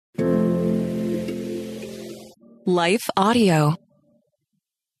Life Audio.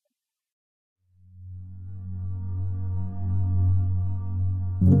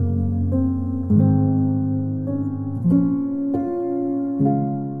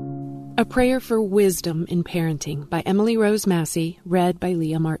 A Prayer for Wisdom in Parenting by Emily Rose Massey, read by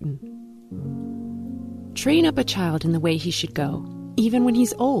Leah Martin. Train up a child in the way he should go. Even when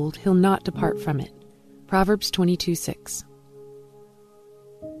he's old, he'll not depart from it. Proverbs 22:6.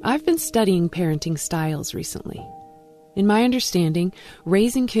 I've been studying parenting styles recently. In my understanding,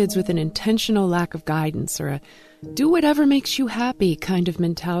 raising kids with an intentional lack of guidance or a do whatever makes you happy kind of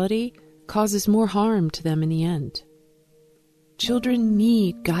mentality causes more harm to them in the end. Children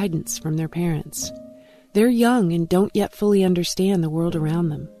need guidance from their parents. They're young and don't yet fully understand the world around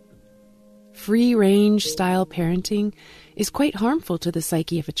them. Free-range style parenting is quite harmful to the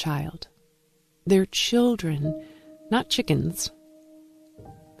psyche of a child. They're children, not chickens.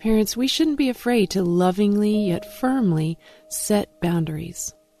 Parents, we shouldn't be afraid to lovingly yet firmly set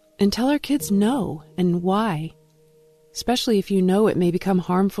boundaries and tell our kids no and why, especially if you know it may become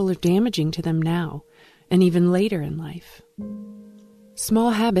harmful or damaging to them now and even later in life.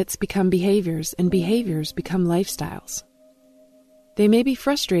 Small habits become behaviors, and behaviors become lifestyles. They may be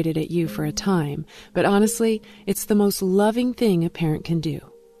frustrated at you for a time, but honestly, it's the most loving thing a parent can do.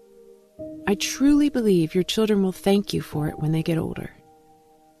 I truly believe your children will thank you for it when they get older.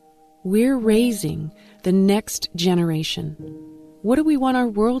 We're raising the next generation. What do we want our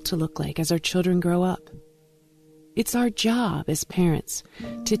world to look like as our children grow up? It's our job as parents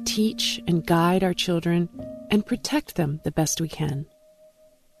to teach and guide our children and protect them the best we can.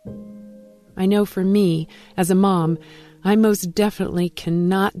 I know for me, as a mom, I most definitely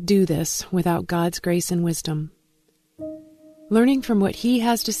cannot do this without God's grace and wisdom. Learning from what He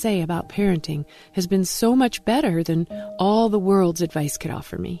has to say about parenting has been so much better than all the world's advice could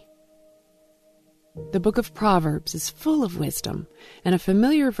offer me. The book of Proverbs is full of wisdom, and a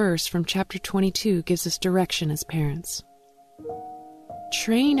familiar verse from chapter 22 gives us direction as parents.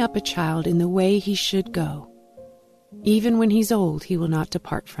 Train up a child in the way he should go. Even when he's old, he will not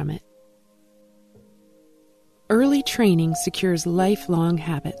depart from it. Early training secures lifelong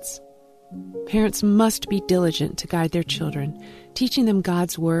habits. Parents must be diligent to guide their children, teaching them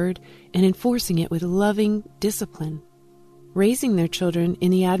God's word and enforcing it with loving discipline, raising their children in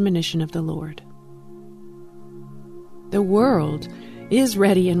the admonition of the Lord. The world is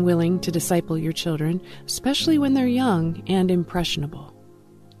ready and willing to disciple your children, especially when they're young and impressionable.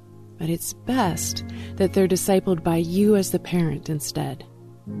 But it's best that they're discipled by you as the parent instead.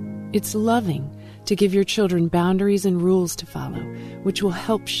 It's loving to give your children boundaries and rules to follow, which will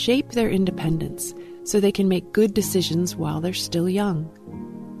help shape their independence so they can make good decisions while they're still young.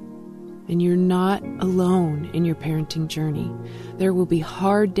 And you're not alone in your parenting journey. There will be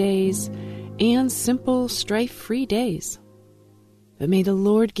hard days and simple, strife-free days. But may the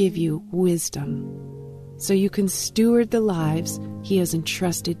Lord give you wisdom so you can steward the lives He has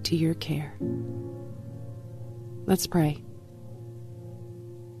entrusted to your care. Let's pray.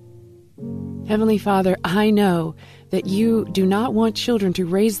 Heavenly Father, I know that you do not want children to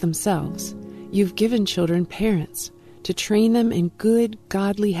raise themselves. You've given children parents to train them in good,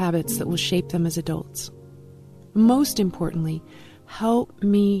 godly habits that will shape them as adults. Most importantly, help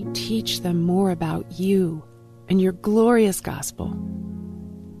me teach them more about you and your glorious gospel.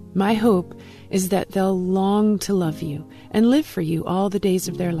 My hope is that they'll long to love you and live for you all the days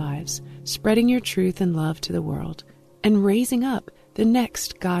of their lives, spreading your truth and love to the world and raising up the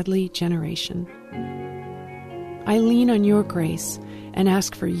next godly generation. I lean on your grace and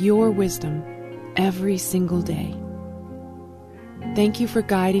ask for your wisdom every single day. Thank you for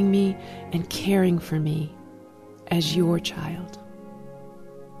guiding me and caring for me as your child.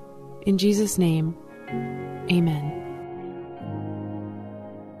 In Jesus' name, amen.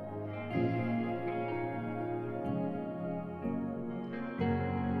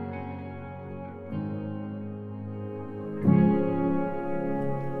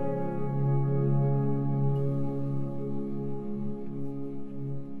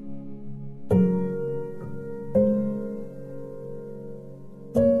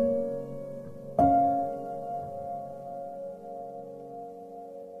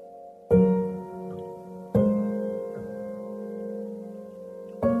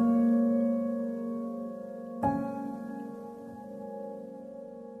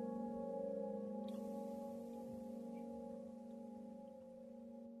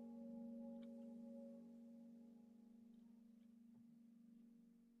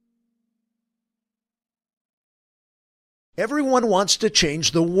 Everyone wants to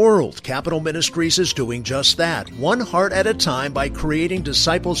change the world. Capital Ministries is doing just that, one heart at a time, by creating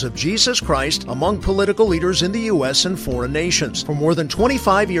disciples of Jesus Christ among political leaders in the U.S. and foreign nations. For more than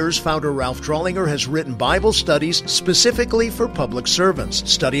 25 years, founder Ralph Drollinger has written Bible studies specifically for public servants.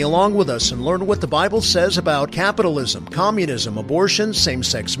 Study along with us and learn what the Bible says about capitalism, communism, abortion,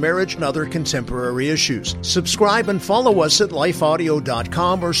 same-sex marriage, and other contemporary issues. Subscribe and follow us at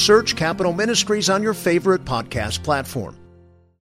lifeaudio.com or search Capital Ministries on your favorite podcast platform.